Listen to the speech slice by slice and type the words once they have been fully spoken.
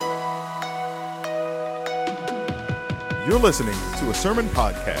You're listening to a sermon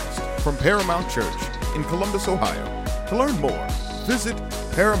podcast from Paramount Church in Columbus, Ohio. To learn more, visit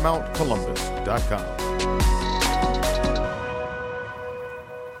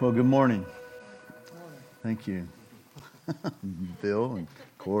ParamountColumbus.com. Well, good morning. Thank you, Bill and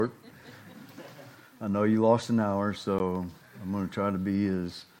Court. I know you lost an hour, so I'm going to try to be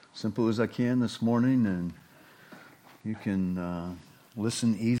as simple as I can this morning, and you can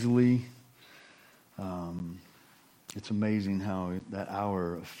listen easily. It's amazing how that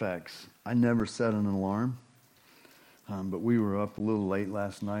hour affects. I never set an alarm, but we were up a little late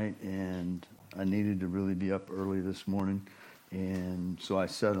last night, and I needed to really be up early this morning, and so I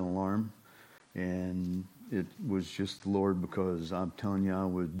set an alarm, and it was just the Lord, because I'm telling you, I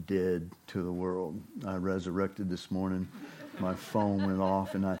was dead to the world. I resurrected this morning. My phone went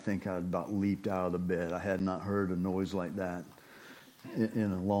off, and I think I about leaped out of the bed. I had not heard a noise like that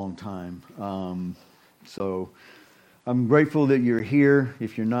in a long time. So I'm grateful that you're here.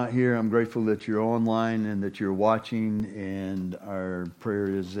 If you're not here, I'm grateful that you're online and that you're watching. And our prayer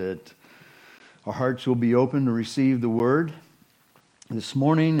is that our hearts will be open to receive the word this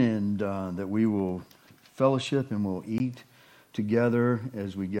morning, and that we will fellowship and we'll eat together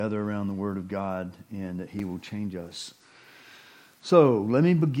as we gather around the word of God, and that he will change us. So let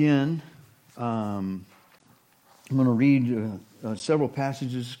me begin. I'm going to read several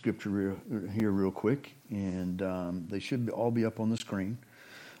passages of scripture here real quick, and they should all be up on the screen.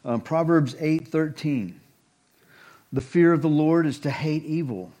 Proverbs 8:13. The fear of the Lord is to hate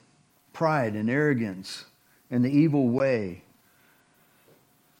evil, pride and arrogance, and the evil way.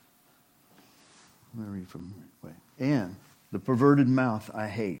 Let me read from the way. And the perverted mouth I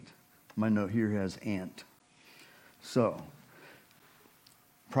hate. My note here has ant. So,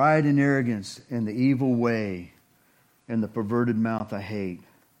 pride and arrogance and the evil way and the perverted mouth I hate.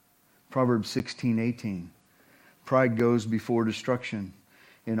 Proverbs 16:18. Pride goes before destruction,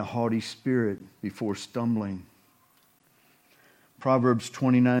 and a haughty spirit before stumbling. Proverbs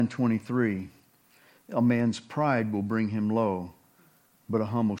 29:23. A man's pride will bring him low, but a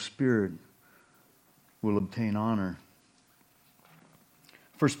humble spirit will obtain honor.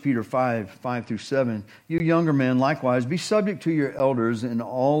 1 Peter 5:5-7. You younger men, likewise, be subject to your elders, and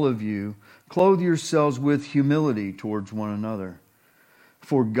all of you clothe yourselves with humility towards one another.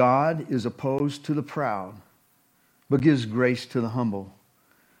 For God is opposed to the proud, but gives grace to the humble.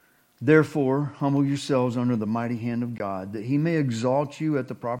 Therefore, humble yourselves under the mighty hand of God, that he may exalt you at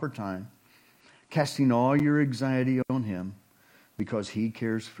the proper time, casting all your anxiety on him, because he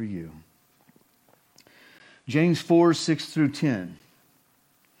cares for you. James 4:6-10.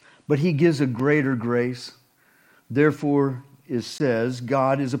 But he gives a greater grace. Therefore, it says,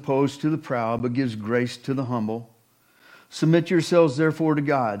 God is opposed to the proud, but gives grace to the humble. Submit yourselves, therefore, to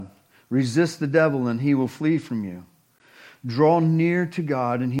God. Resist the devil, and he will flee from you. Draw near to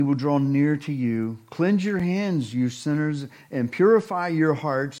God, and he will draw near to you. Cleanse your hands, you sinners, and purify your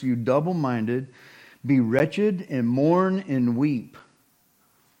hearts, you double-minded. Be wretched, and mourn, and weep.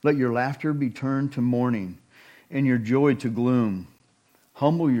 Let your laughter be turned to mourning, and your joy to gloom.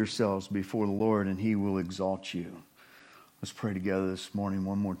 Humble yourselves before the Lord, and he will exalt you. Let's pray together this morning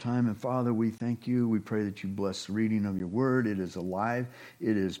one more time. And Father, we thank you. We pray that you bless the reading of your word. It is alive.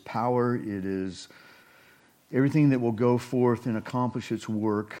 It is power. It is everything that will go forth and accomplish its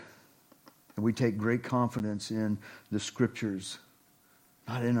work. And we take great confidence in the scriptures,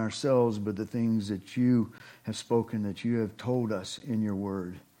 not in ourselves, but the things that you have spoken, that you have told us in your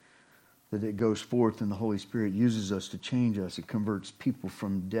word. That it goes forth and the Holy Spirit uses us to change us. It converts people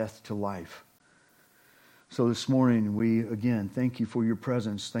from death to life. So this morning, we again thank you for your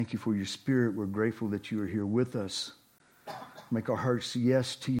presence. Thank you for your Spirit. We're grateful that you are here with us. Make our hearts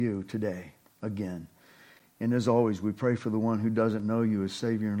yes to you today again. And as always, we pray for the one who doesn't know you as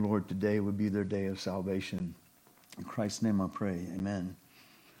Savior and Lord. Today would be their day of salvation. In Christ's name I pray. Amen.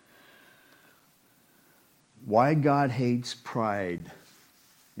 Why God hates pride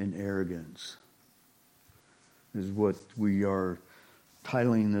and arrogance is what we are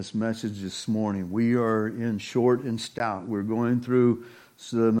titling this message this morning. We are in Short and Stout. We're going through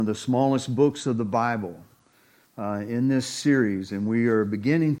some of the smallest books of the Bible in this series, and we are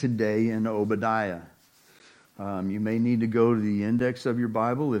beginning today in Obadiah. You may need to go to the index of your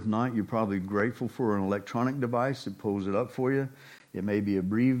Bible. If not, you're probably grateful for an electronic device that pulls it up for you. It may be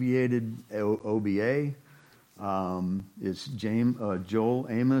abbreviated OBA. It's Joel,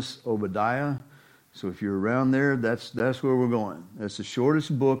 Amos, Obadiah. So if you're around there, that's where we're going. That's the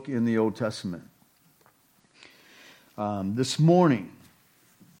shortest book in the Old Testament. This morning,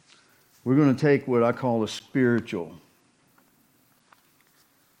 we're going to take what I call a spiritual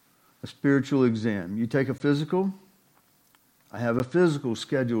exam. You take a physical, I have a physical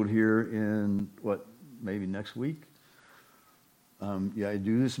scheduled here in, maybe next week? I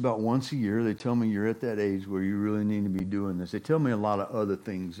do this about once a year. They tell me you're at that age where you really need to be doing this. They tell me a lot of other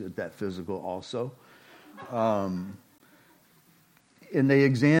things at that physical also. And they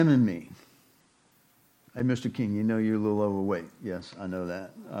examine me. Hey, Mr. King, you know you're a little overweight. Yes, I know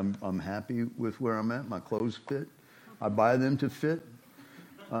that. I'm happy with where I'm at. My clothes fit. I buy them to fit.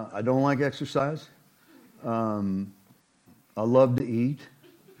 I don't like exercise. I love to eat.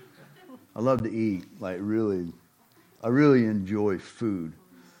 Like really. I really enjoy food.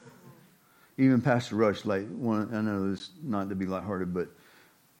 Even Pastor Rush, I know this not to be lighthearted, but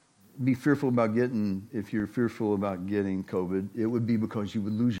be fearful about if you're fearful about getting COVID, it would be because you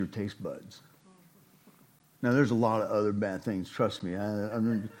would lose your taste buds. Now, there's a lot of other bad things, trust me.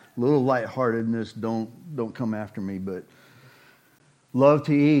 I'm a little lightheartedness, don't come after me, but love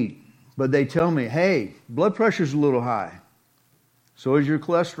to eat. But they tell me, hey, blood pressure's a little high. So is your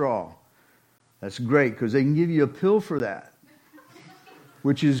cholesterol. That's great because they can give you a pill for that,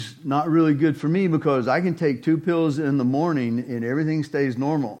 which is not really good for me because I can take 2 pills in the morning and everything stays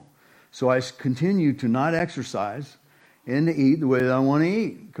normal. So I continue to not exercise and to eat the way that I want to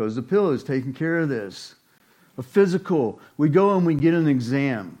eat because the pill is taking care of this. A physical, we go and we get an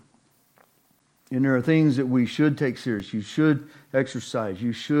exam. And there are things that we should take serious. You should exercise.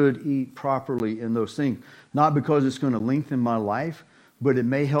 You should eat properly in those things. Not because it's going to lengthen my life, but it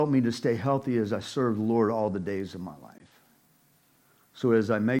may help me to stay healthy as I serve the Lord all the days of my life. So as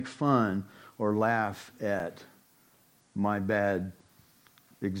I make fun or laugh at my bad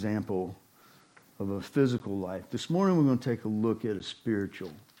example of a physical life, this morning we're going to take a look at a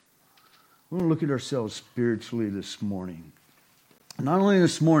spiritual. We're going to look at ourselves spiritually this morning. Not only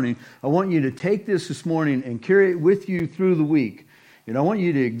this morning, I want you to take this morning and carry it with you through the week. And I want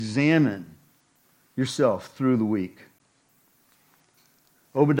you to examine yourself through the week.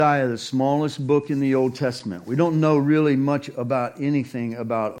 Obadiah, the smallest book in the Old Testament. We don't know really much about anything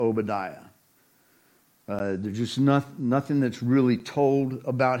about Obadiah. There's just nothing that's really told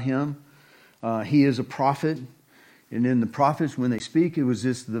about him. He is a prophet. And in the prophets, when they speak, it was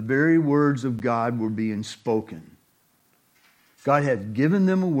just the very words of God were being spoken. God had given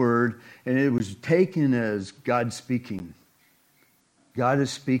them a word, and it was taken as God speaking. God is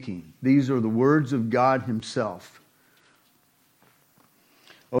speaking. These are the words of God himself.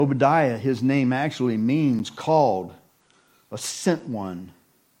 Obadiah, his name actually means called, a sent one,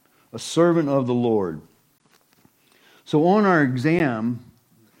 a servant of the Lord. So on our exam,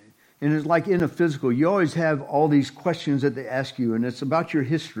 and it's like in a physical, you always have all these questions that they ask you, and it's about your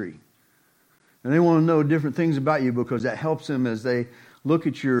history. And they want to know different things about you because that helps them as they look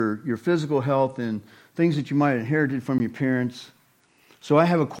at your physical health and things that you might have inherited from your parents. So I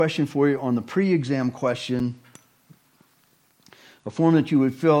have a question for you on the pre-exam question. A form that you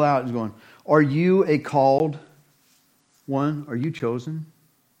would fill out is going, are you a called one? Are you chosen?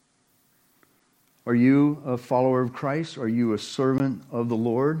 Are you a follower of Christ? Are you a servant of the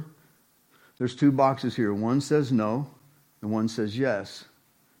Lord? There's 2 boxes here. One says no, and one says yes.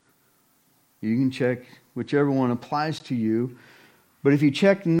 You can check whichever one applies to you. But if you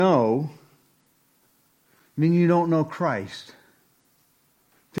check no, then you don't know Christ.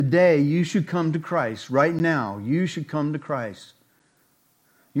 Today, you should come to Christ. Right now, you should come to Christ.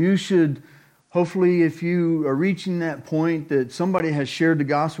 You should, hopefully, if you are reaching that point that somebody has shared the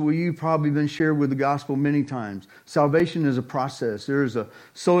gospel with you, you've probably been shared with the gospel many times. Salvation is a process. There is a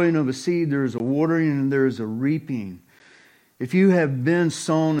sowing of a seed, there is a watering, and there is a reaping. If you have been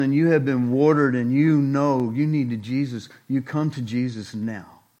sown and you have been watered and you know you need Jesus, you come to Jesus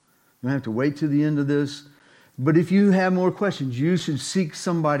now. You don't have to wait to the end of this. But if you have more questions, you should seek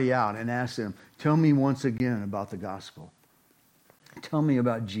somebody out and ask them, tell me once again about the gospel. Tell me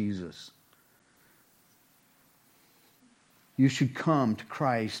about Jesus. You should come to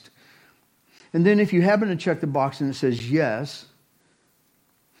Christ. And then if you happen to check the box and it says yes,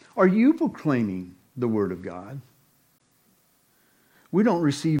 are you proclaiming the Word of God? We don't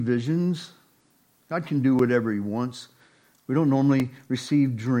receive visions. God can do whatever He wants. We don't normally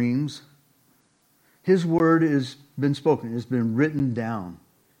receive dreams. His Word has been spoken. It's been written down.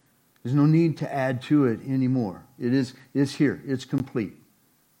 There's no need to add to it anymore. It's here. It's complete.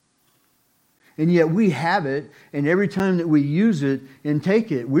 And yet we have it, and every time that we use it and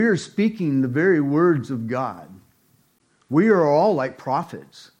take it, we are speaking the very words of God. We are all like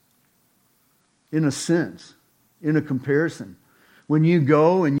prophets, in a sense, in a comparison. When you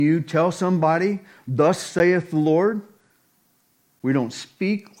go and you tell somebody, thus saith the Lord, we don't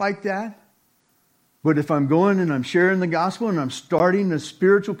speak like that. But if I'm going and I'm sharing the gospel and I'm starting a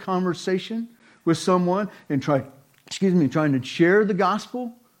spiritual conversation with someone and try trying to share the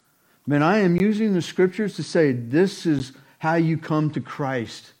gospel, man, I am using the scriptures to say this is how you come to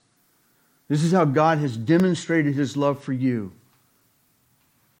Christ. This is how God has demonstrated His love for you.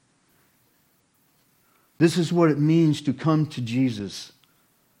 This is what it means to come to Jesus.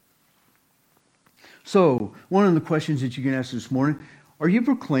 So, one of the questions that you can ask this morning, are you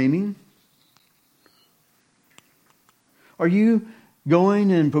proclaiming? Are you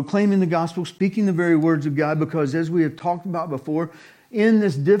going and proclaiming the gospel, speaking the very words of God? Because as we have talked about before, in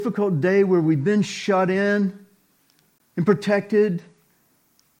this difficult day where we've been shut in and protected,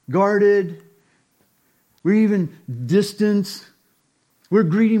 guarded, we're even distanced. We're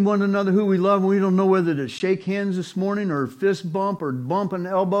greeting one another who we love, and we don't know whether to shake hands this morning or fist bump or bump an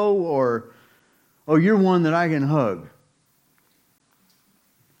elbow or, oh, you're one that I can hug.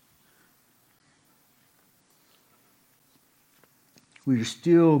 We are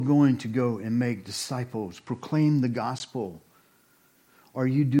still going to go and make disciples, proclaim the gospel. Are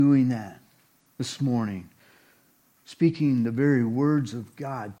you doing that this morning? Speaking the very words of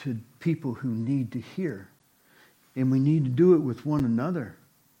God to people who need to hear. And we need to do it with one another.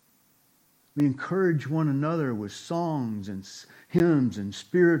 We encourage one another with songs and hymns and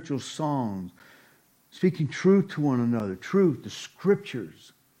spiritual songs. Speaking truth to one another. Truth, the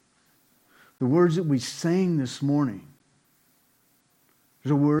scriptures. The words that we sang this morning.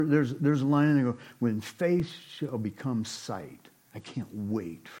 There's a word, there's a line in there, when faith shall become sight. I can't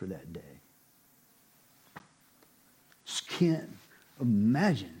wait for that day. Just can't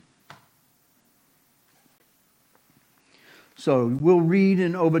imagine. So we'll read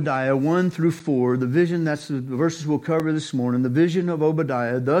in Obadiah 1 through 4, the vision, that's the verses we'll cover this morning, the vision of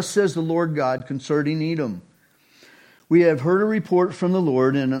Obadiah. Thus says the Lord God concerning Edom. We have heard a report from the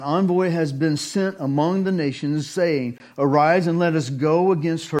Lord, and an envoy has been sent among the nations, saying, Arise and let us go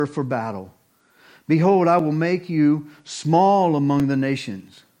against her for battle. Behold, I will make you small among the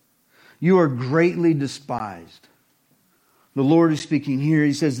nations. You are greatly despised. The Lord is speaking here.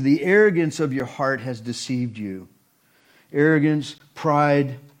 He says, the arrogance of your heart has deceived you. Arrogance,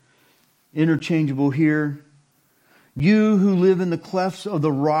 pride, interchangeable here. You who live in the clefts of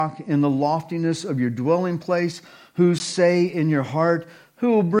the rock, in the loftiness of your dwelling place, who say in your heart,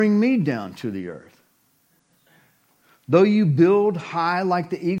 who will bring me down to the earth? Though you build high like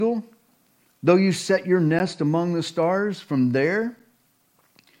the eagle, though you set your nest among the stars, from there,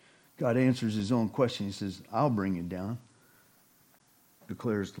 God answers His own question. He says, I'll bring you down,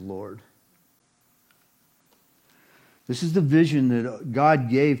 declares the Lord. This is the vision that God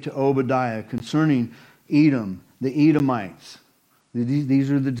gave to Obadiah concerning Edom, the Edomites. These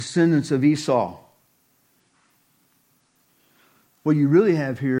are the descendants of Esau. What you really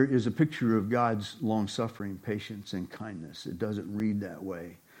have here is a picture of God's long-suffering, patience, and kindness. It doesn't read that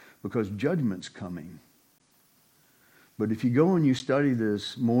way because judgment's coming. But if you go and you study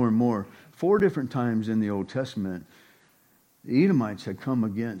this more and more, 4 different times in the Old Testament, the Edomites had come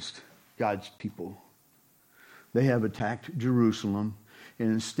against God's people. They have attacked Jerusalem.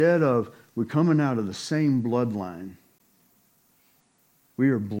 And instead of, we're coming out of the same bloodline. We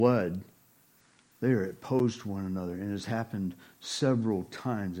are blood. They are opposed to one another. And it's happened several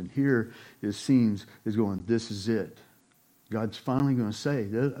times. And here it seems is going, this is it. God's finally going to say,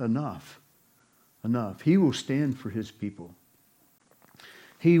 enough. Enough. He will stand for His people.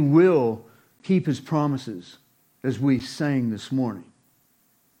 He will keep His promises, as we sang this morning.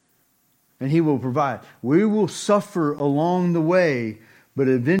 And He will provide. We will suffer along the way, but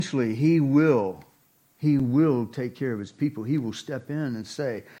eventually He will take care of His people. He will step in and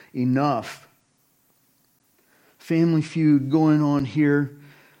say, enough. Family feud going on here.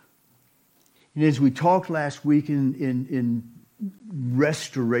 And as we talked last week in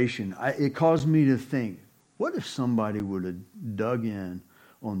restoration, it caused me to think, what if somebody would have dug in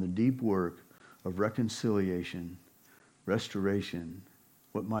on the deep work of reconciliation, restoration,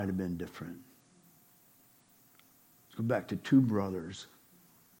 what might have been different? Let's go back to 2 brothers.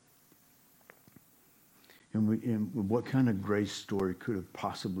 And what kind of grace story could have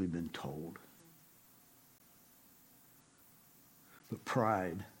possibly been told? But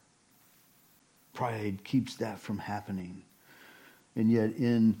pride keeps that from happening. And yet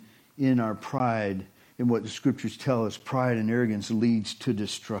in our pride, in what the scriptures tell us, pride and arrogance leads to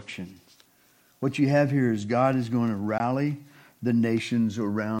destruction. What you have here is God is going to rally the nations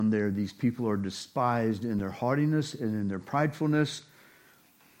around there. These people are despised in their haughtiness and in their pridefulness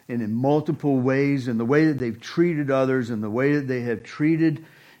and in multiple ways, in the way that they've treated others and the way that they have treated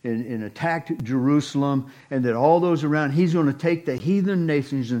and attacked Jerusalem, and that all those around, He's going to take the heathen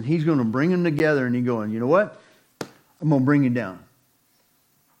nations and He's going to bring them together, and He's going, you know what? I'm going to bring you down.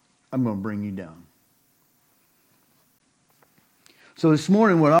 I'm going to bring you down. So this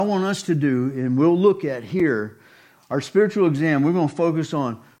morning, what I want us to do, and we'll look at here, our spiritual exam, we're going to focus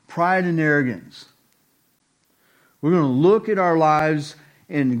on pride and arrogance. We're going to look at our lives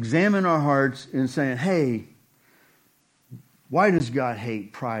and examine our hearts and saying, hey, why does God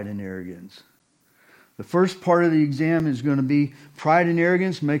hate pride and arrogance? The first part of the exam is going to be pride and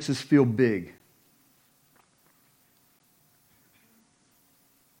arrogance makes us feel big.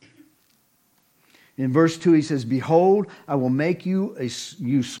 In verse 2 he says, behold, I will make you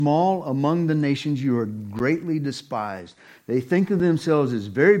small among the nations. You are greatly despised. They think of themselves as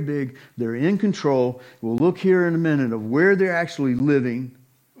very big. They're in control. We'll look here in a minute of where they're actually living.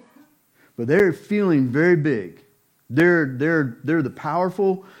 But they're feeling very big. They're the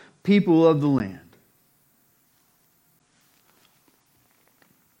powerful people of the land.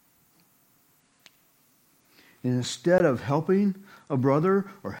 And instead of helping a brother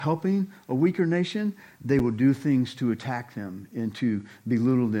or helping a weaker nation, they will do things to attack them and to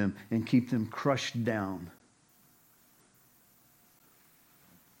belittle them and keep them crushed down.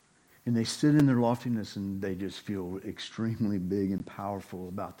 And they sit in their loftiness and they just feel extremely big and powerful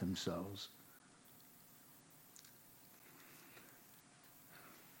about themselves.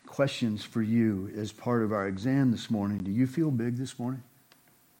 Questions for you as part of our exam this morning. Do you feel big this morning?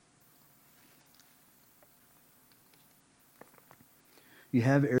 You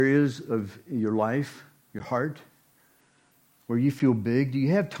have areas of your life, your heart, where you feel big. Do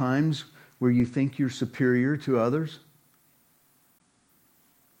you have times where you think you're superior to others?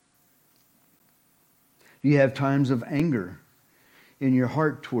 Do you have times of anger in your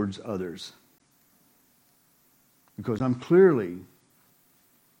heart towards others? Because I'm clearly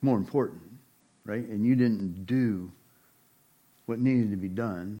more important, right? And you didn't do what needed to be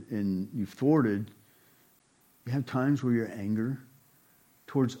done, and you thwarted. You have times where you're angry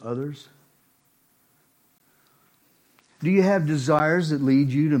towards others? Do you have desires that lead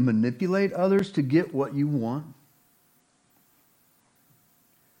you to manipulate others to get what you want?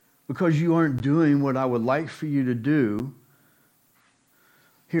 Because you aren't doing what I would like for you to do,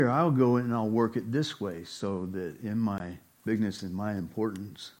 here, I'll go and I'll work it this way so that in my bigness and my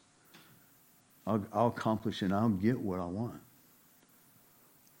importance, I'll accomplish and I'll get what I want.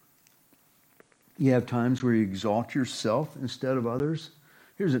 You have times where you exalt yourself instead of others.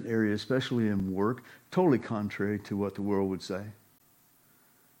 Here's an area, especially in work, totally contrary to what the world would say.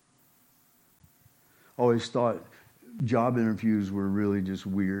 Always thought job interviews were really just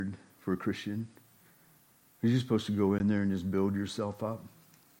weird for a Christian. You're just supposed to go in there and just build yourself up.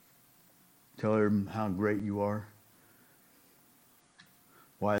 Tell them how great you are.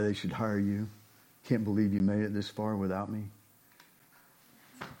 Why they should hire you. Can't believe you made it this far without me.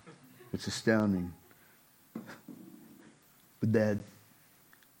 It's astounding. But Dad,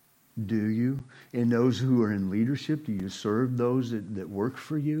 do you? And those who are in leadership, do you serve those that work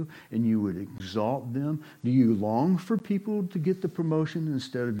for you and you would exalt them? Do you long for people to get the promotion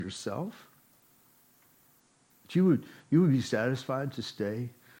instead of yourself? But you would be satisfied to stay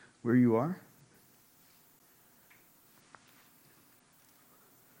where you are?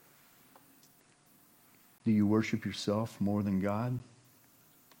 Do you worship yourself more than God?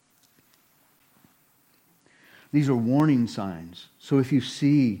 These are warning signs. So if you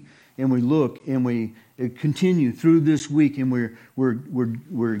see and we look and we continue through this week and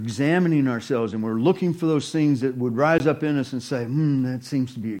we're examining ourselves and we're looking for those things that would rise up in us and say, that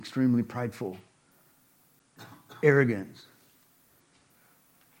seems to be extremely prideful. Arrogance.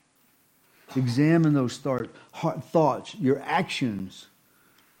 Examine those thoughts, your actions,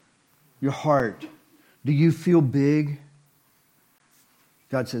 your heart. Do you feel big?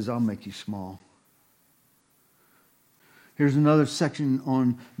 God says, I'll make you small. Here's another section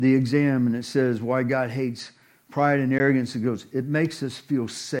on the exam, and it says why God hates pride and arrogance. It goes, it makes us feel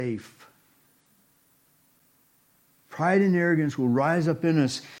safe. Pride and arrogance will rise up in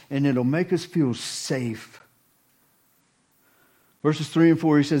us, and it'll make us feel safe. Verses 3 and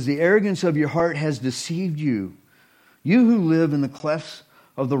 4, he says, the arrogance of your heart has deceived you. You who live in the clefts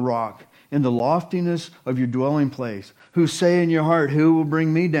of the rock, in the loftiness of your dwelling place, who say in your heart, who will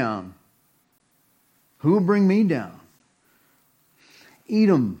bring me down? Who will bring me down?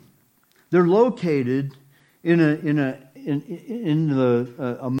 Edom. They're located in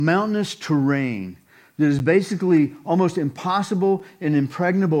a mountainous terrain that is basically almost impossible and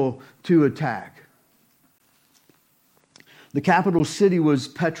impregnable to attack. The capital city was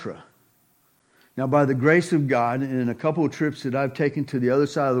Petra. Now, by the grace of God, in a couple of trips that I've taken to the other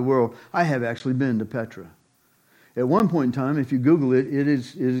side of the world, I have actually been to Petra. At one point in time, if you Google it, it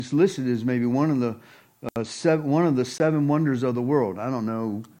is listed as maybe one of the one of the seven wonders of the world. I don't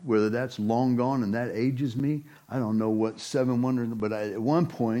know whether that's long gone and that ages me. I don't know what seven wonders, but at one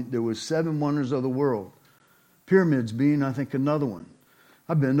point there was seven wonders of the world. Pyramids being, I think, another one.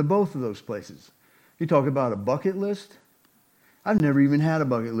 I've been to both of those places. You talk about a bucket list. I've never even had a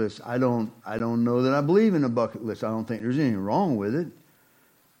bucket list. I don't know that I believe in a bucket list. I don't think there's anything wrong with it.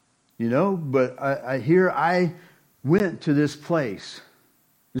 But I went to this place.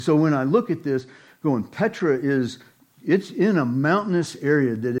 And so when I look at this, going, Petra it's in a mountainous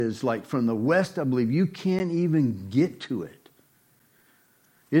area that is like from the west, I believe, you can't even get to it.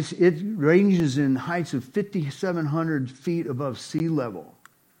 It ranges in heights of 5,700 feet above sea level.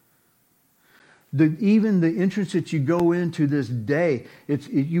 Even the entrance that you go into this day,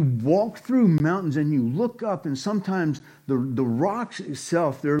 you walk through mountains and you look up, and sometimes the rocks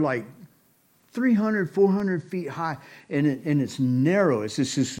itself, they're like 300, 400 feet high, and it's narrow. It's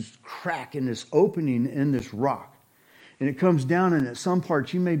just this crack and this opening in this rock. And it comes down, and at some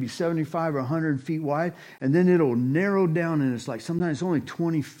parts you may be 75 or 100 feet wide, and then it'll narrow down, and it's like sometimes it's only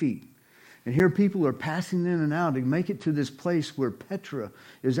 20 feet. And here people are passing in and out to make it to this place where Petra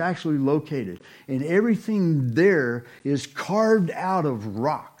is actually located. And everything there is carved out of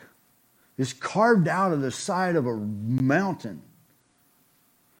rock. It's carved out of the side of a mountain.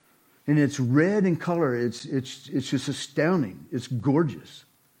 And it's red in color. It's just astounding. It's gorgeous.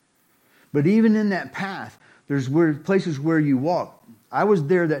 But even in that path, there's places where you walk. I was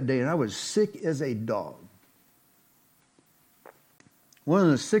there that day and I was sick as a dog. One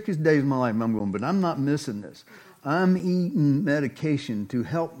of the sickest days of my life. I'm going, but I'm not missing this. I'm eating medication to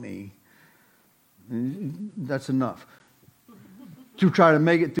help me. That's enough. To try to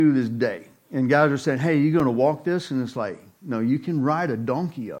make it through this day. And guys are saying, hey, you going to walk this? And it's like, no, you can ride a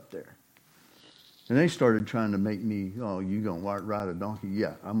donkey up there. And they started trying to make me, oh, you going to ride a donkey?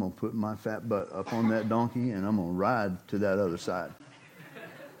 Yeah, I'm going to put my fat butt up on that donkey and I'm going to ride to that other side.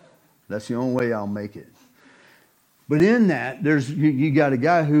 That's the only way I'll make it. But in that, you got a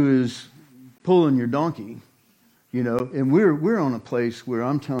guy who is pulling your donkey, and we're on a place where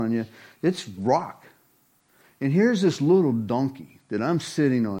I'm telling you, it's rock. And here's this little donkey that I'm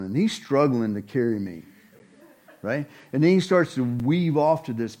sitting on, and he's struggling to carry me, right? And then he starts to weave off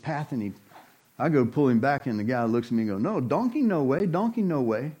to this path, and I go pull him back, and the guy looks at me and goes, no, donkey, no way, donkey, no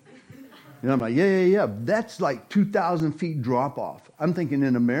way. And I'm like, yeah, that's like 2,000 feet drop off. I'm thinking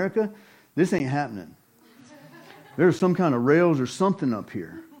in America, this ain't happening. There's some kind of rails or something up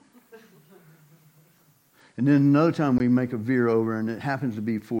here. And then another time we make a veer over, and it happens to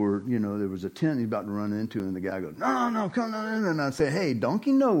be for, there was a tent he's about to run into, and the guy goes, no, come on. And I say, hey,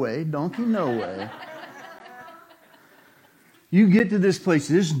 donkey, no way, donkey, no way. You get to this place,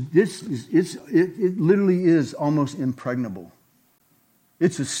 it literally is almost impregnable.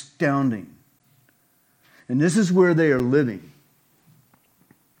 It's astounding. And this is where they are living.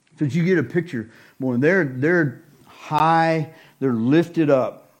 So you get a picture more. They're high, they're lifted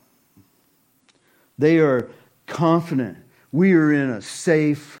up. They are confident. We are in a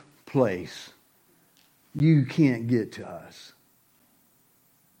safe place. You can't get to us.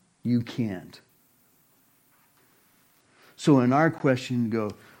 You can't. So in our question,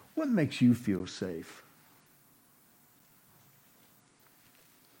 go, what makes you feel safe?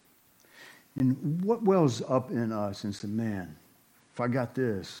 And what wells up in us and says, man, if I got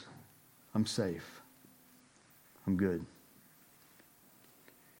this, I'm safe. I'm good.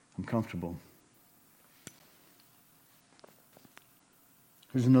 I'm comfortable.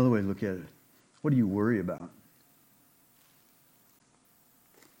 Here's another way to look at it. What do you worry about?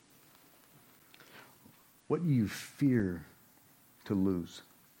 What do you fear to lose?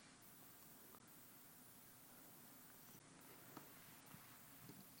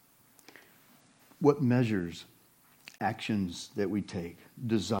 What measures, actions that we take,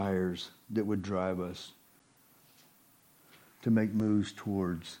 desires that would drive us to make moves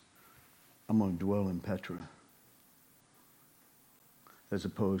towards, I'm going to dwell in Petra, as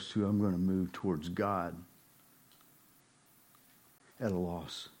opposed to I'm going to move towards God at a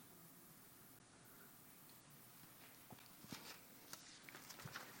loss.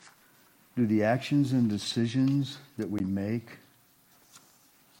 Do the actions and decisions that we make,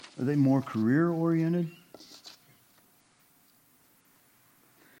 are they more career-oriented?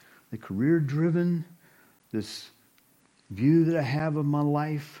 The career-driven, this view that I have of my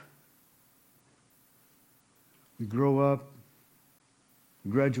life. We grow up,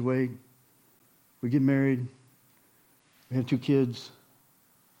 we graduate, we get married, we have 2 kids,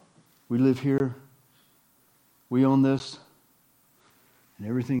 we live here, we own this, and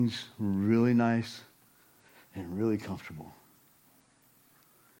everything's really nice and really comfortable.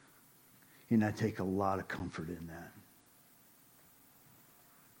 And I take a lot of comfort in that.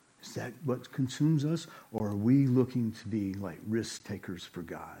 Is that what consumes us? Or are we looking to be like risk takers for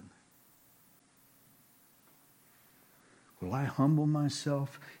God? Will I humble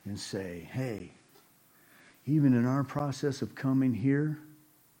myself and say, hey, even in our process of coming here,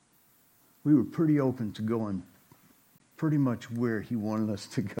 we were pretty open to going pretty much where he wanted us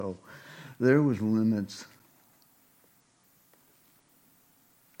to go. There was limits.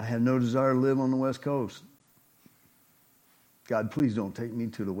 I have no desire to live on the West Coast. God, please don't take me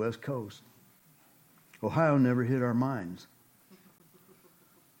to the West Coast. Ohio never hit our minds.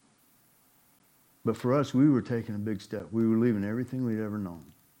 But for us, we were taking a big step. We were leaving everything we'd ever known.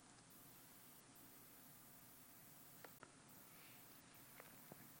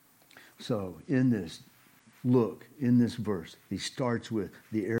 So, in this verse, he starts with,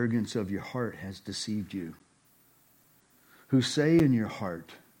 the arrogance of your heart has deceived you. Who say in your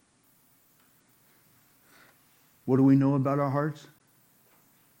heart, what do we know about our hearts?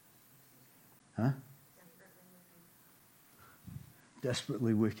 Huh?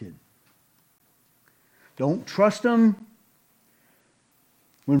 Desperately wicked. Don't trust them.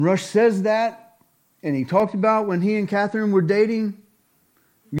 When Rush says that, and he talked about when he and Catherine were dating,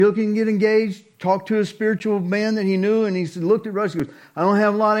 looking to get engaged, talked to a spiritual man that he knew, and he said, looked at Rush, he goes, I don't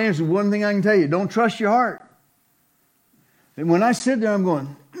have a lot of answers. One thing I can tell you, don't trust your heart. And when I sit there, I'm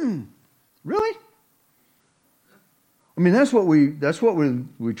going, really? I mean, that's what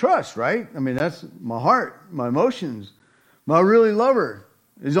we trust, right? I mean, that's my heart, my emotions. My really love her.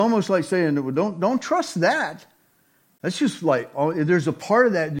 It's almost like saying, don't trust that. That's just like, there's a part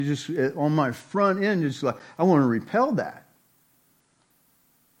of that that just on my front end, just like, I want to repel that.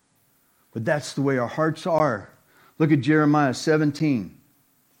 But that's the way our hearts are. Look at Jeremiah 17.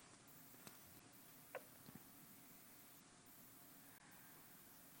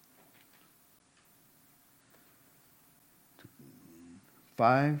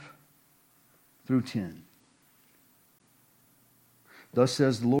 Five through 10. Thus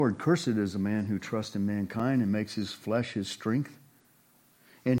says the Lord, cursed is the man who trusts in mankind and makes his flesh his strength,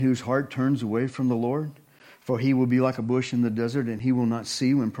 and whose heart turns away from the Lord. For he will be like a bush in the desert, and he will not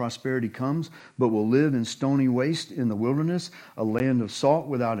see when prosperity comes, but will live in stony waste in the wilderness, a land of salt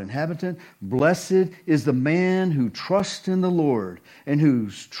without inhabitant. Blessed is the man who trusts in the Lord, and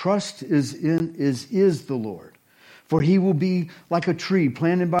whose trust is the Lord. For he will be like a tree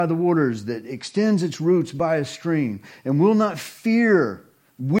planted by the waters that extends its roots by a stream, and will not fear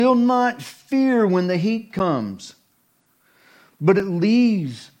when the heat comes. But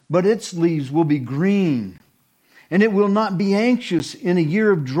its leaves will be green, and it will not be anxious in a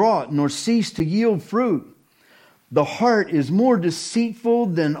year of drought, nor cease to yield fruit. The heart is more deceitful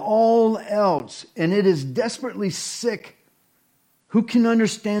than all else, and it is desperately sick. Who can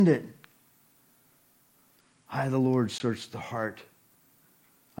understand it? I, the Lord, search the heart.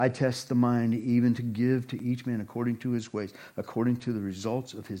 I test the mind, even to give to each man according to his ways, according to the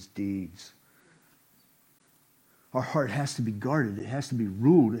results of his deeds. Our heart has to be guarded. It has to be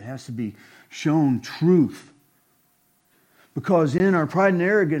ruled. It has to be shown truth. Because in our pride and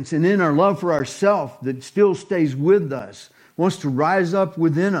arrogance and in our love for ourselves that still stays with us, wants to rise up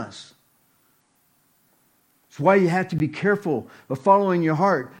within us. It's why you have to be careful of following your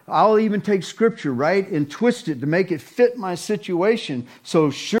heart. I'll even take Scripture, right, and twist it to make it fit my situation. So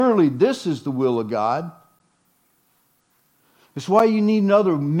surely this is the will of God. It's why you need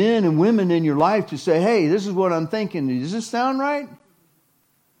other men and women in your life to say, hey, this is what I'm thinking. Does this sound right?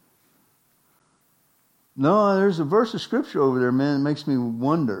 No, there's a verse of Scripture over there, man, that makes me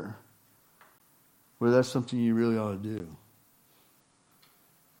wonder whether that's something you really ought to do.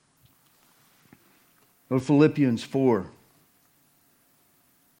 Go to Philippians 4.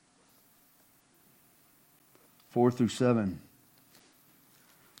 4 through 7.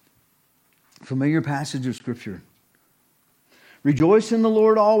 Familiar passage of Scripture. Rejoice in the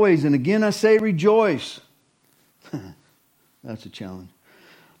Lord always, and again I say rejoice. That's a challenge.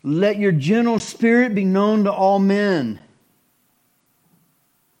 Let your gentle spirit be known to all men.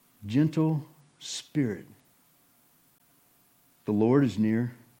 Gentle spirit. The Lord is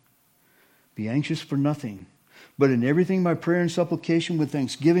near. Be anxious for nothing, but in everything by prayer and supplication with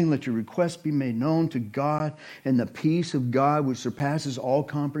thanksgiving, let your requests be made known to God, and the peace of God, which surpasses all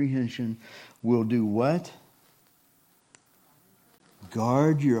comprehension, will do what?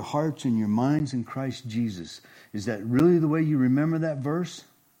 Guard your hearts and your minds in Christ Jesus. Is that really the way you remember that verse?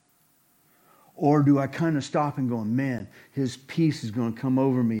 Or do I kind of stop and go, man, His peace is going to come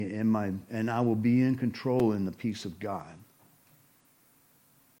over me and I will be in control in the peace of God.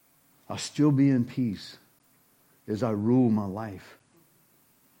 I'll still be in peace as I rule my life.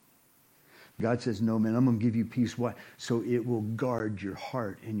 God says, no, man, I'm going to give you peace. Why? So it will guard your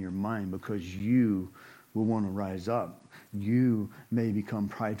heart and your mind, because you will want to rise up. You may become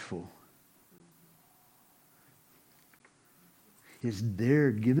prideful. It's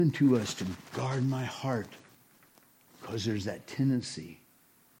there given to us to guard my heart, because there's that tendency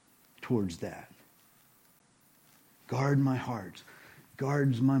towards that. Guard my heart.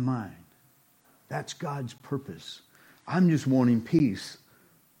 Guards my mind. That's God's purpose. I'm just wanting peace.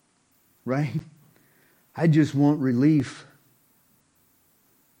 Right? I just want relief.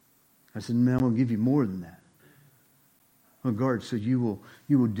 I said, man, I'm going to give you more than that. Oh, guard, so you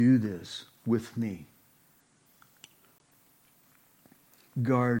will do this with me.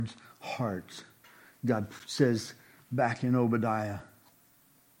 Guards hearts. God says back in Obadiah,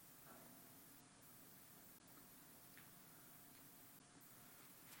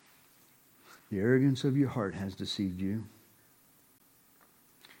 the arrogance of your heart has deceived you.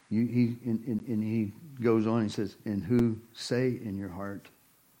 He goes on, he says, and who say in your heart?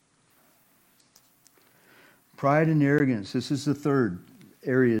 Pride and arrogance, this is the third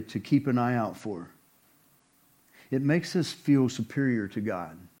area to keep an eye out for. It makes us feel superior to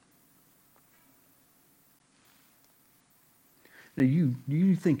God. Now, do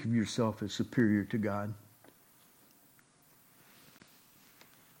you think of yourself as superior to God?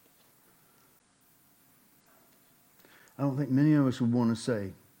 I don't think many of us would want to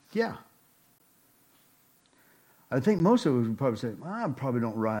say, yeah. I think most of us would probably say, well, I probably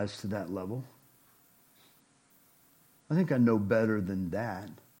don't rise to that level. I think I know better than that.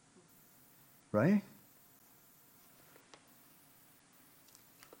 Right?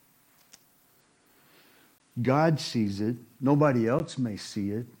 God sees it. Nobody else may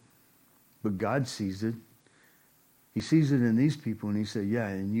see it, but God sees it. He sees it in these people, and he said, yeah,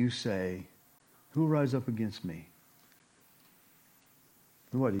 and you say, who will rise up against me?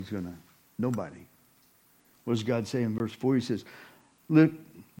 Nobody. What does God say in verse 4? He says, look,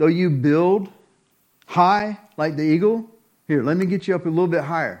 though you build high like the eagle, here, let me get you up a little bit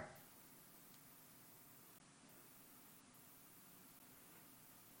higher.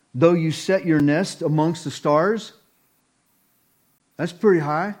 Though you set your nest amongst the stars, that's pretty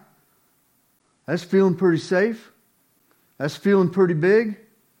high. That's feeling pretty safe. That's feeling pretty big.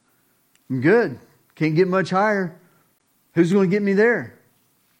 I'm good. Can't get much higher. Who's going to get me there?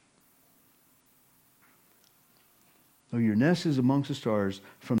 Though your nest is amongst the stars,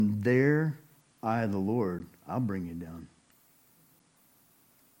 from there I, the Lord, I'll bring you down.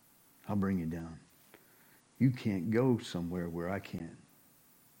 I'll bring you down. You can't go somewhere where I can't.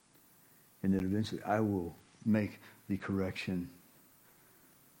 And then eventually I will make the correction.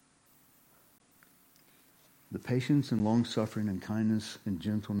 The patience and long-suffering and kindness and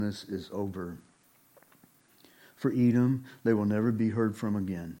gentleness is over. For Edom, they will never be heard from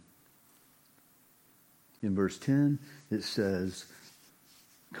again. In verse 10, it says,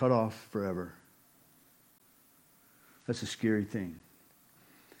 cut off forever. That's a scary thing.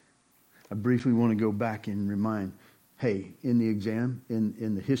 I briefly want to go back and remind, hey, in the exam,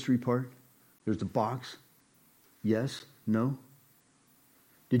 in the history part, there's the box. Yes, no.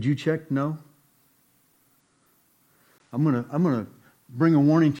 Did you check no? I'm gonna bring a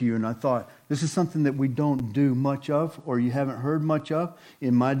warning to you, and I thought this is something that we don't do much of, or you haven't heard much of.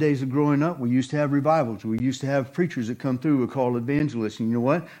 In my days of growing up, we used to have revivals. We used to have preachers that come through, we called evangelists, and you know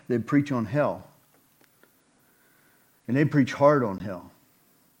what? They'd preach on hell. And they preach hard on hell.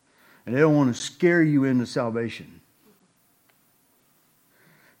 And they don't want to scare you into salvation.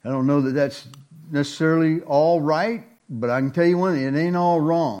 I don't know that that's necessarily all right, but I can tell you one thing, it ain't all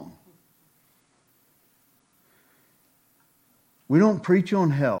wrong. We don't preach on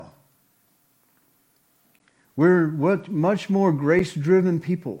hell. We're much more grace-driven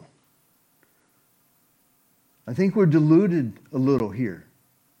people. I think we're deluded a little here.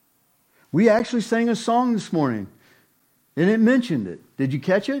 We actually sang a song this morning, and it mentioned it. Did you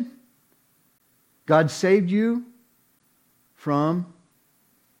catch it? God saved you from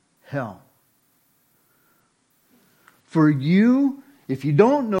hell. For you, if you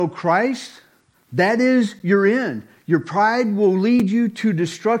don't know Christ, that is your end. Your pride will lead you to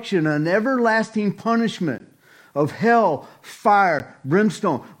destruction, an everlasting punishment of hell, fire,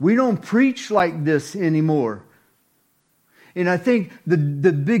 brimstone. We don't preach like this anymore. And I think the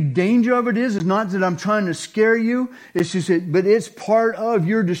big danger of it is not that I'm trying to scare you. It's just but it's part of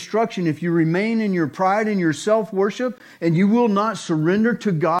your destruction if you remain in your pride and your self-worship and you will not surrender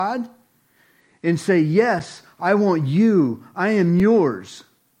to God and say, yes, I want you. I am yours.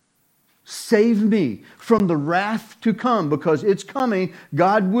 Save me from the wrath to come, because it's coming.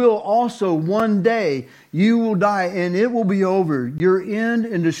 God will also one day, you will die and it will be over. Your end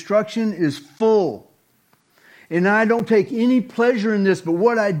and destruction is full. And I don't take any pleasure in this, but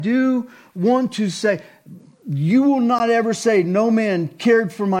what I do want to say, you will not ever say, no man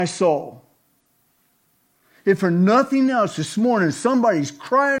cared for my soul. If for nothing else this morning, somebody's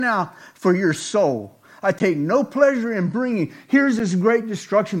crying out for your soul. I take no pleasure in bringing, here's this great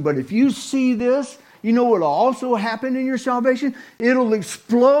destruction. But if you see this, you know what will also happen in your salvation? It'll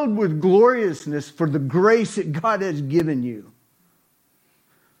explode with gloriousness for the grace that God has given you.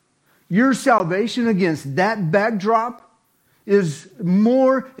 Your salvation against that backdrop is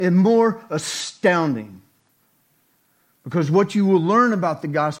more and more astounding. Because what you will learn about the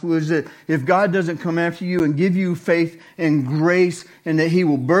gospel is that if God doesn't come after you and give you faith and grace and that He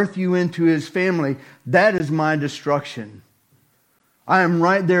will birth you into His family, that is my destruction. I am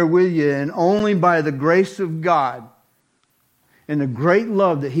right there with you, and only by the grace of God and the great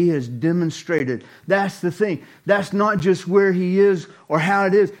love that He has demonstrated. That's the thing. That's not just where He is or how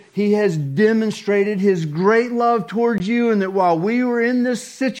it is. He has demonstrated His great love towards you, and that while we were in this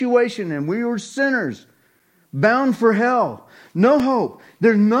situation and we were sinners, bound for hell, no hope,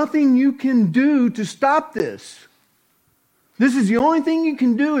 there's nothing you can do to stop this. This is the only thing you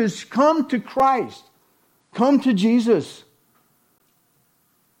can do, is come to Christ. Come to Jesus.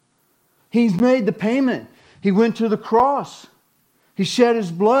 He's made the payment. He went to the cross. He shed His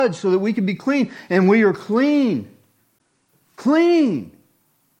blood so that we could be clean. And we are clean. Clean.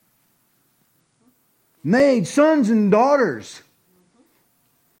 Made sons and daughters.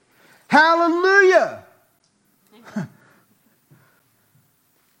 Hallelujah.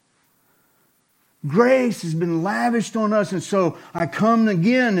 Grace has been lavished on us, and so I come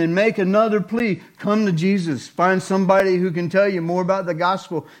again and make another plea. Come to Jesus. Find somebody who can tell you more about the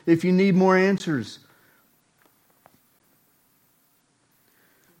gospel if you need more answers.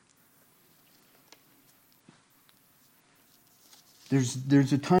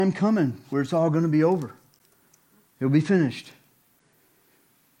 There's a time coming where it's all going to be over. It'll be finished.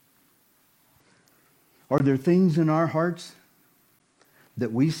 Are there things in our hearts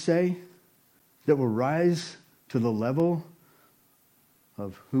that we say that will rise to the level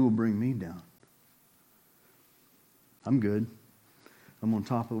of who will bring me down? I'm good. I'm on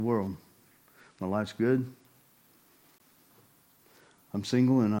top of the world. My life's good. I'm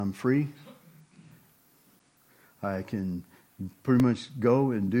single and I'm free. I can pretty much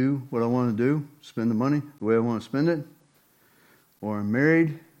go and do what I want to do, spend the money the way I want to spend it. Or I'm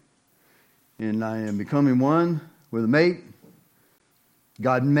married and I am becoming one with a mate.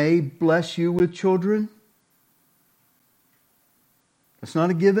 God may bless you with children. It's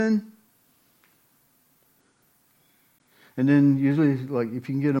not a given. And then usually, like, if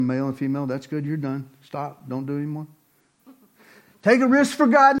you can get a male and female, that's good, you're done. Stop, don't do anymore. Take a risk for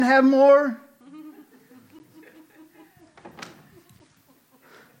God and have more.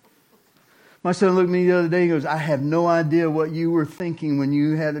 My son looked at me the other day and goes, I have no idea what you were thinking when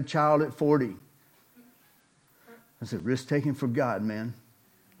you had a child at 40. I said, risk taking for God, man.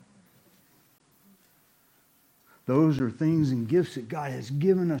 Those are things and gifts that God has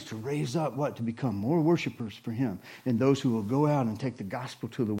given us to raise up, what? To become more worshipers for Him. And those who will go out and take the gospel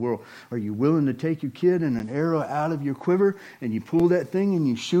to the world. Are you willing to take your kid and an arrow out of your quiver and you pull that thing and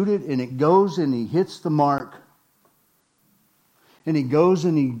you shoot it and it goes and he hits the mark? And he goes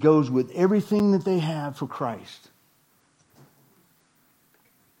with everything that they have for Christ.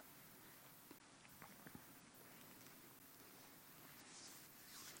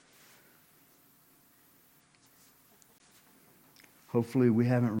 Hopefully we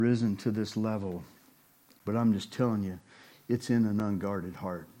haven't risen to this level, but I'm just telling you, it's in an unguarded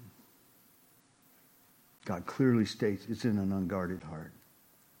heart. God clearly states it's in an unguarded heart.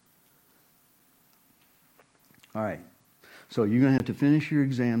 All right, so you're going to have to finish your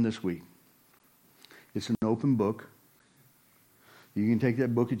exam this week. It's an open book. You can take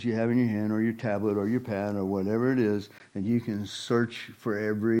that book that you have in your hand or your tablet or your pad or whatever it is, and you can search for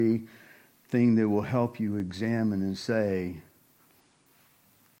everything that will help you examine and say,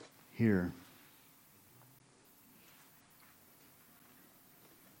 here.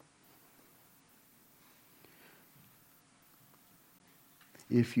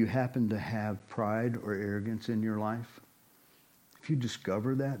 If you happen to have pride or arrogance in your life, if you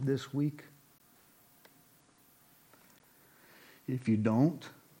discover that this week, if you don't,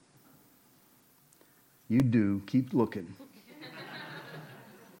 you do, keep looking.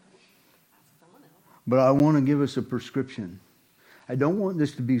 But I want to give us a prescription. I don't want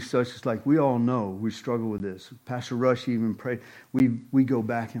this to be such, it's like we all know we struggle with this. Pastor Rush even prayed. We go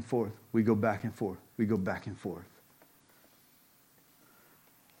back and forth. We go back and forth. We go back and forth.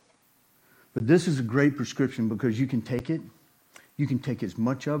 But this is a great prescription because you can take it. You can take as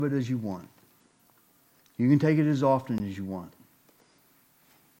much of it as you want. You can take it as often as you want.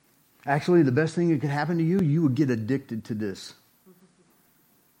 Actually, the best thing that could happen to you, you would get addicted to this.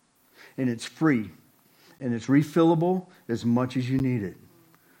 And it's free. And it's refillable as much as you need it.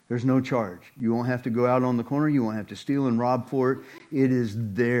 There's no charge. You won't have to go out on the corner. You won't have to steal and rob for it. It is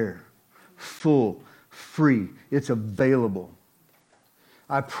there. Full. Free. It's available.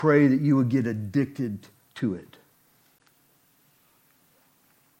 I pray that you would get addicted to it.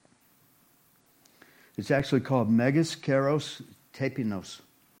 It's actually called Megas Keros Tepinos.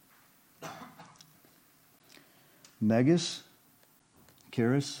 Megas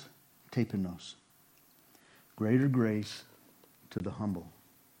Keros Tepinos. Greater grace to the humble.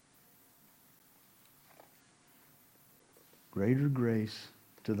 Greater grace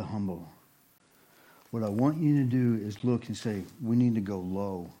to the humble. What I want you to do is look and say, we need to go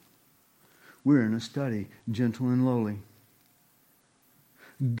low. We're in a study, gentle and lowly.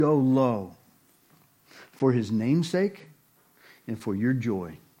 Go low. For his name's sake and for your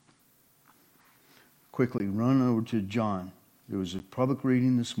joy. Quickly, run over to John. It was a public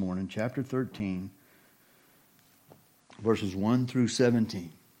reading this morning, chapter 13, verses 1 through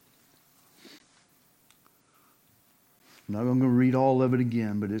 17. I'm not going to read all of it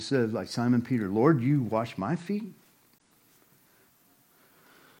again, but it says, like Simon Peter, Lord, you wash my feet?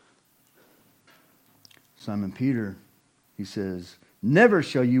 Simon Peter, he says, never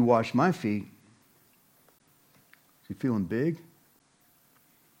shall you wash my feet. Is he feeling big?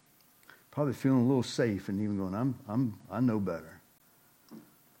 Probably feeling a little safe and even going, I know better.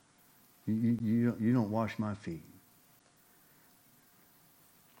 You don't wash my feet.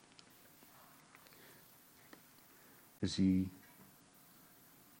 Is he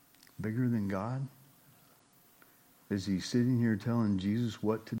bigger than God? Is he sitting here telling Jesus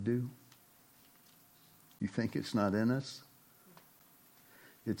what to do? You think it's not in us?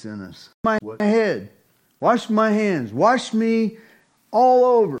 It's in us. My head. Wash my hands. Wash me all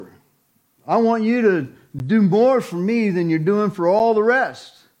over. I want you to do more for me than you're doing for all the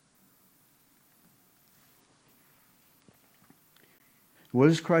rest. What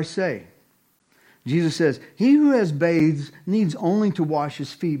does Christ say? Jesus says, he who has bathed needs only to wash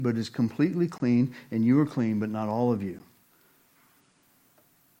his feet, but is completely clean, and you are clean, but not all of you.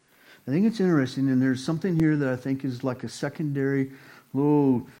 I think it's interesting, and there's something here that I think is like a secondary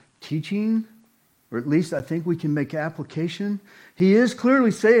little teaching, or at least I think we can make application. He is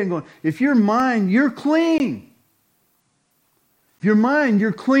clearly saying, going, if you're mine, you're clean. If you're mine,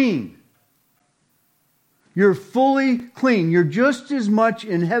 you're clean. You're fully clean. You're just as much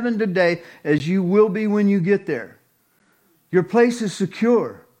in heaven today as you will be when you get there. Your place is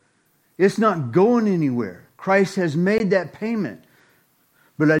secure. It's not going anywhere. Christ has made that payment.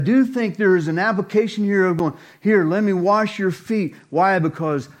 But I do think there is an application here of going, here, let me wash your feet. Why?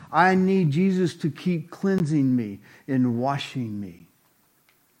 Because I need Jesus to keep cleansing me and washing me.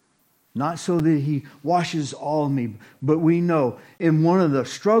 Not so that he washes all of me, but we know in one of the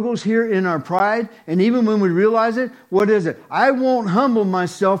struggles here in our pride, and even when we realize it, what is it? I won't humble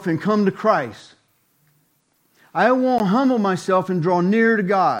myself and come to Christ. I won't humble myself and draw near to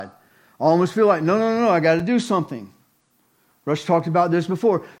God. I almost feel like, no, I got to do something. Rush talked about this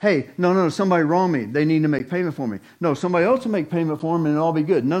before. Hey, no, somebody wronged me. They need to make payment for me. No, somebody else will make payment for them and it'll all be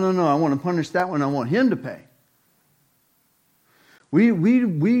good. No, I want to punish that one. I want him to pay.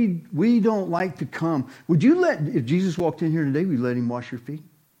 We don't like to come. Would you if Jesus walked in here today, would you let him wash your feet?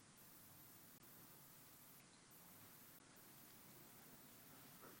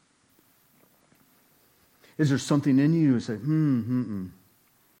 Is there something in you that say,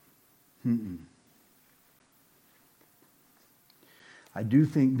 I do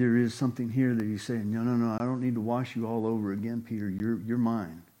think there is something here that he's saying, no, I don't need to wash you all over again, Peter. You're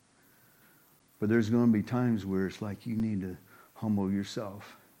mine. But there's going to be times where it's like you need to humble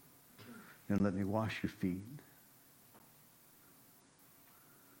yourself and let me wash your feet.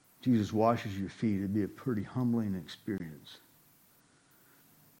 Jesus washes your feet. It'd be a pretty humbling experience.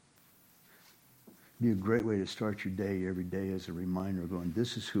 It'd be a great way to start your day every day as a reminder going,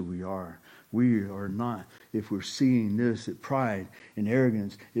 this is who we are. We are not, if we're seeing this, that pride and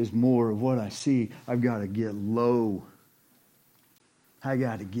arrogance is more of what I see. I've got to get low. I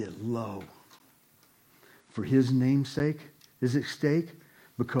got to get low. For his name's sake, is at stake,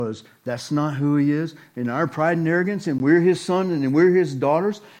 because that's not who he is. And our pride and arrogance, and we're his son and we're his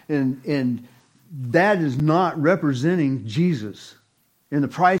daughters, and that is not representing Jesus. in the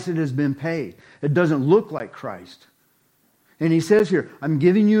price that has been paid. It doesn't look like Christ. And he says here, I'm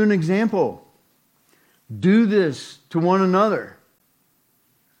giving you an example. Do this to one another.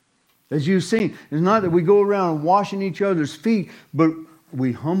 As you've seen, it's not that we go around washing each other's feet, but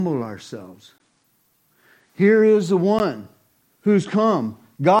we humble ourselves. Here is the one who's come,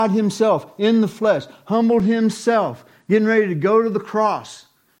 God himself in the flesh, humbled himself, getting ready to go to the cross.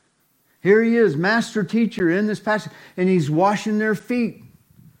 Here he is, master teacher in this passage, and he's washing their feet.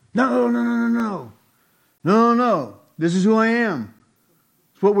 No. This is who I am.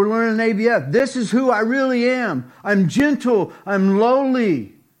 It's what we're learning in ABF. This is who I really am. I'm gentle. I'm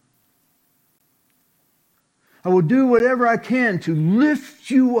lowly. I will do whatever I can to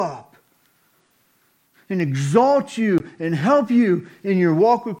lift you up and exalt you and help you in your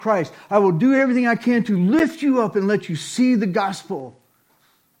walk with Christ. I will do everything I can to lift you up and let you see the gospel.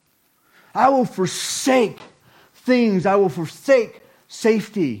 I will forsake things. I will forsake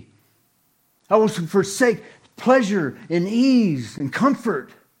safety. I will forsake pleasure and ease and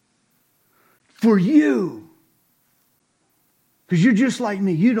comfort for you. Because you're just like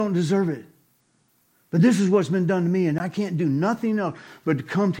me. You don't deserve it. But this is what's been done to me, and I can't do nothing else but to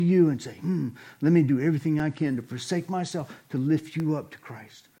come to you and say, let me do everything I can to forsake myself to lift you up to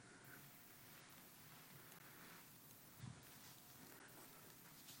Christ.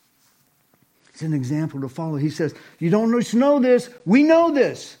 It's an example to follow. He says, you don't just know this. We know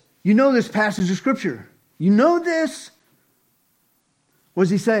this. You know this passage of Scripture. You know this. What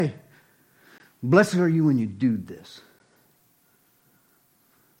does he say? Blessed are you when you do this.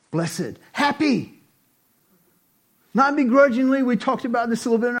 Blessed. Happy. Not begrudgingly. We talked about this a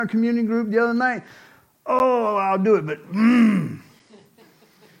little bit in our community group the other night. Oh, I'll do it, but you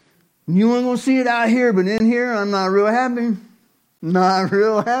ain't going to see it out here, but in here, I'm not real happy. Not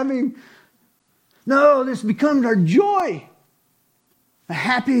real happy. No, this becomes our joy.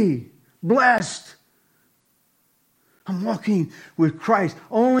 Happy, blessed. I'm walking with Christ,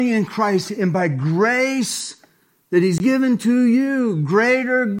 only in Christ, and by grace that he's given to you,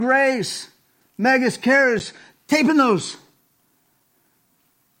 greater grace. Megas, Charis, taping those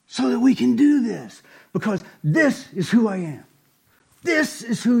so that we can do this, because this is who I am. This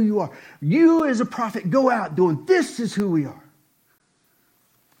is who you are. You as a prophet go out doing this is who we are.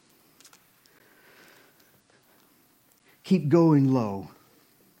 Keep going low.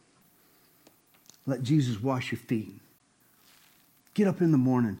 Let Jesus wash your feet. Get up in the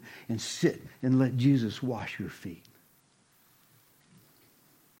morning and sit and let Jesus wash your feet.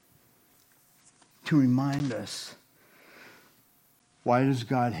 To remind us, why does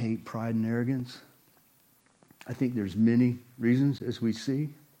God hate pride and arrogance? I think there's many reasons, as we see.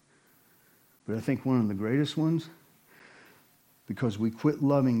 But I think one of the greatest ones, because we quit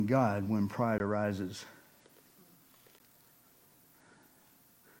loving God when pride arises.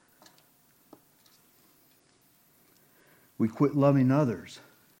 We quit loving others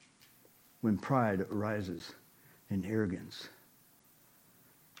when pride arises and arrogance.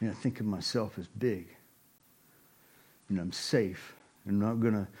 And I think of myself as big. And I'm safe. I'm not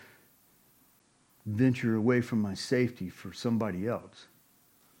going to venture away from my safety for somebody else.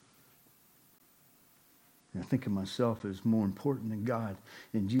 And I think of myself as more important than God.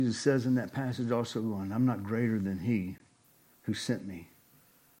 And Jesus says in that passage also, I'm not greater than he who sent me.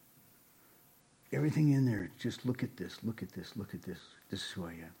 Everything in there, just look at this, look at this, look at this. This is who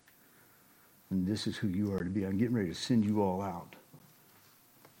I am. And this is who you are to be. I'm getting ready to send you all out.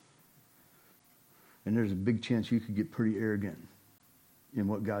 And there's a big chance you could get pretty arrogant in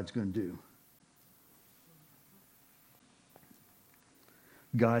what God's going to do.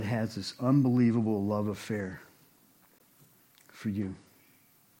 God has this unbelievable love affair for you.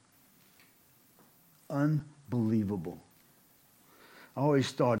 Unbelievable. I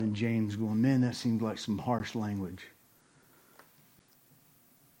always thought in James going, man, that seems like some harsh language.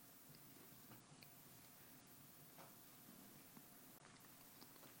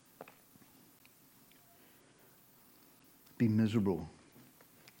 Be miserable,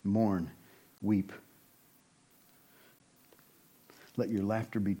 mourn, weep. Let your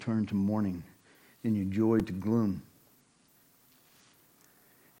laughter be turned to mourning and your joy to gloom.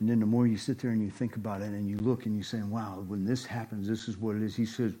 And then the more you sit there and you think about it and you look and you say, wow, when this happens, this is what it is. He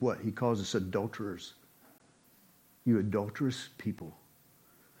says what? He calls us adulterers. You adulterous people.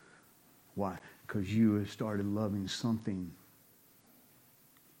 Why? Because you have started loving something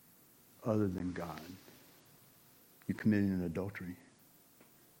other than God. You're committing an adultery.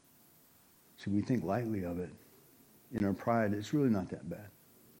 So we think lightly of it. In our pride, it's really not that bad.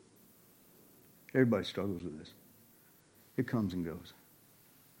 Everybody struggles with this. It comes and goes.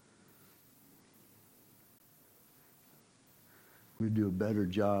 we do a better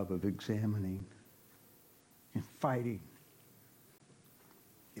job of examining and fighting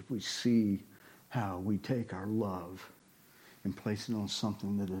if we see how we take our love and place it on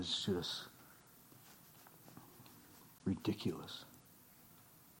something that is just ridiculous.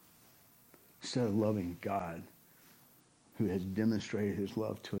 Instead of loving God, who has demonstrated his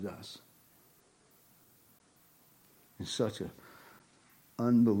love to us in such an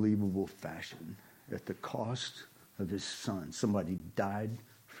unbelievable fashion at the cost of his son. Somebody died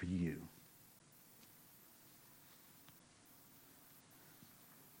for you.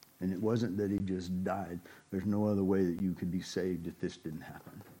 And it wasn't that he just died. There's no other way that you could be saved if this didn't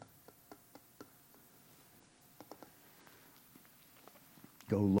happen.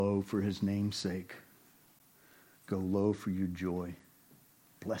 Go low for his name's sake. Go low for your joy.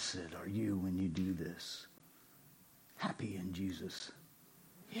 Blessed are you when you do this. Happy in Jesus.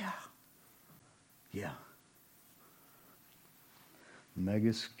 Yeah. Yeah.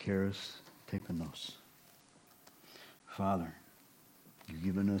 Megas charis tepanos. Father, you've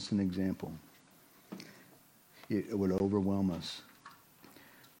given us an example. It would overwhelm us.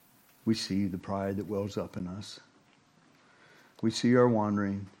 We see the pride that wells up in us. We see our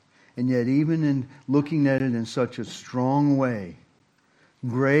wandering. And yet even in looking at it in such a strong way,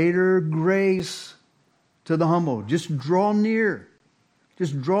 greater grace to the humble. Just draw near.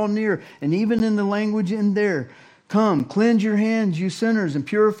 Just draw near. And even in the language in there, come, cleanse your hands, you sinners, and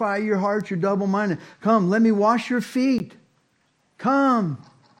purify your hearts, you're double-minded. Come, let me wash your feet. Come.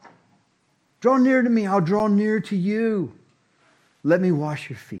 Draw near to me. I'll draw near to you. Let me wash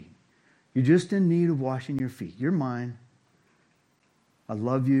your feet. You're just in need of washing your feet. You're mine. I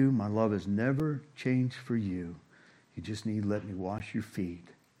love you. My love has never changed for you. You just need to let me wash your feet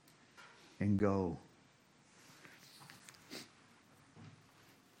and go.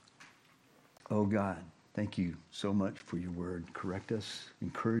 Oh God, thank you so much for your word. Correct us,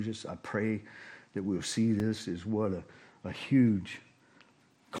 encourage us. I pray that we'll see this as what a huge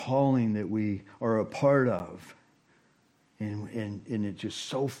calling that we are a part of. And it's just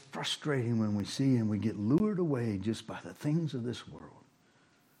so frustrating when we see and we get lured away just by the things of this world.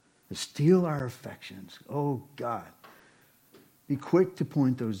 To steal our affections. Oh God, be quick to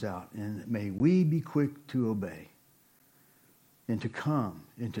point those out. And may we be quick to obey. And to come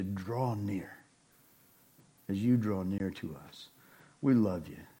and to draw near. As you draw near to us. We love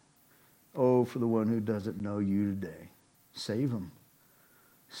you. Oh, for the one who doesn't know you today. Save them.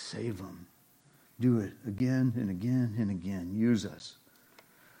 Save them. Do it again and again and again. Use us.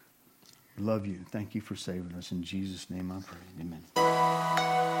 We love you. Thank you for saving us. In Jesus' name I pray. Amen.